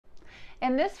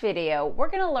In this video,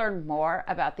 we're going to learn more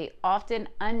about the often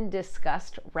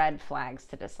undiscussed red flags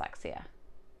to dyslexia.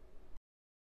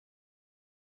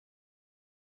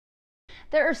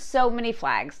 There are so many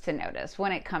flags to notice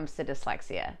when it comes to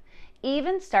dyslexia.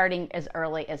 Even starting as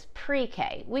early as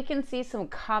pre-K, we can see some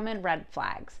common red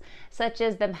flags, such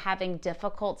as them having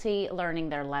difficulty learning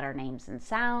their letter names and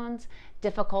sounds,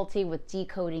 difficulty with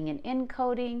decoding and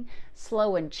encoding,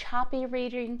 slow and choppy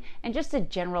reading, and just a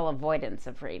general avoidance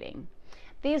of reading.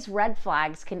 These red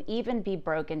flags can even be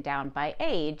broken down by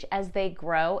age as they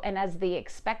grow and as the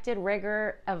expected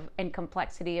rigor and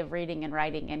complexity of reading and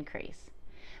writing increase.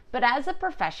 But as a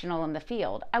professional in the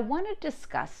field, I want to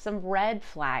discuss some red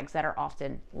flags that are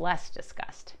often less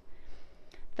discussed.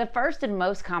 The first and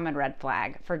most common red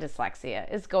flag for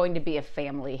dyslexia is going to be a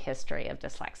family history of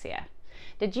dyslexia.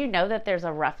 Did you know that there's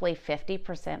a roughly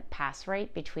 50% pass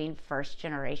rate between first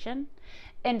generation?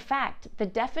 In fact, the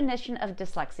definition of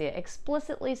dyslexia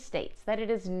explicitly states that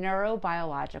it is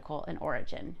neurobiological in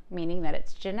origin, meaning that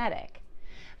it's genetic.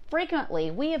 Frequently,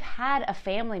 we have had a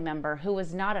family member who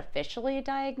was not officially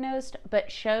diagnosed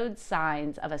but showed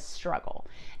signs of a struggle,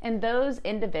 and those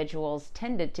individuals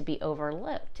tended to be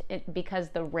overlooked because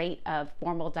the rate of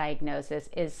formal diagnosis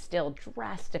is still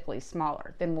drastically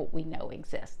smaller than what we know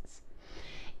exists.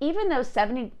 Even though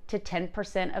 70 to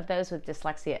 10% of those with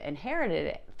dyslexia inherited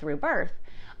it through birth,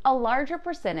 a larger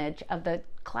percentage of the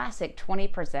classic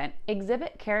 20%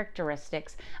 exhibit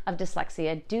characteristics of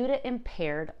dyslexia due to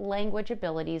impaired language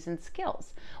abilities and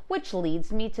skills, which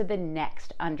leads me to the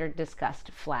next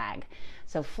under-discussed flag.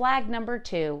 So flag number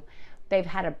 2, they've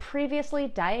had a previously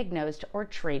diagnosed or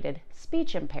treated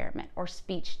speech impairment or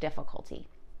speech difficulty.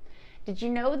 Did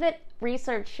you know that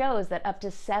research shows that up to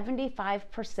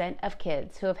 75% of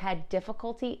kids who have had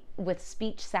difficulty with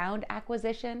speech sound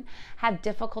acquisition have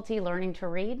difficulty learning to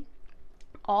read?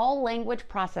 All language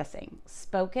processing,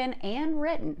 spoken and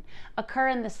written, occur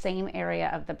in the same area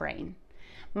of the brain.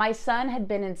 My son had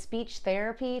been in speech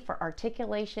therapy for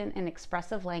articulation and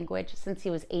expressive language since he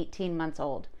was 18 months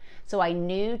old, so I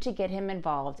knew to get him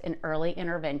involved in early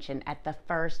intervention at the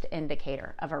first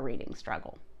indicator of a reading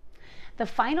struggle. The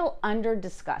final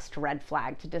under-discussed red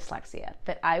flag to dyslexia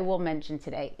that I will mention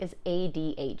today is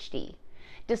ADHD.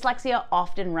 Dyslexia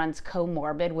often runs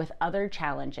comorbid with other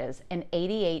challenges, and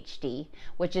ADHD,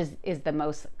 which is the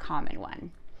most common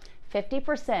one.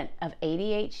 50% of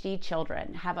ADHD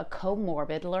children have a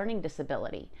comorbid learning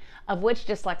disability, of which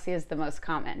dyslexia is the most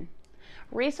common.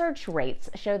 Research rates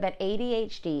show that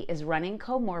ADHD is running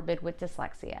comorbid with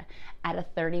dyslexia at a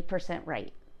 30%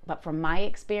 rate. But from my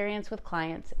experience with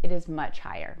clients, it is much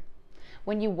higher.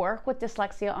 When you work with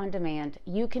Dyslexia on Demand,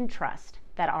 you can trust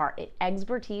that our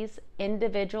expertise,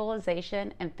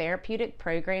 individualization, and therapeutic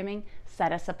programming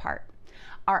set us apart.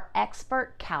 Our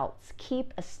expert CALTs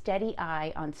keep a steady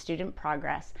eye on student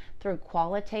progress through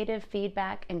qualitative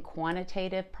feedback and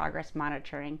quantitative progress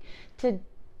monitoring to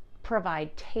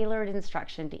provide tailored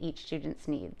instruction to each student's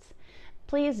needs.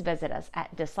 Please visit us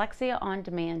at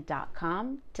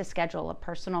dyslexiaondemand.com to schedule a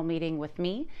personal meeting with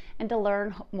me and to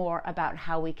learn more about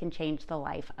how we can change the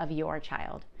life of your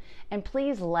child. And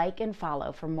please like and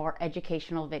follow for more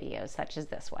educational videos such as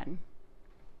this one.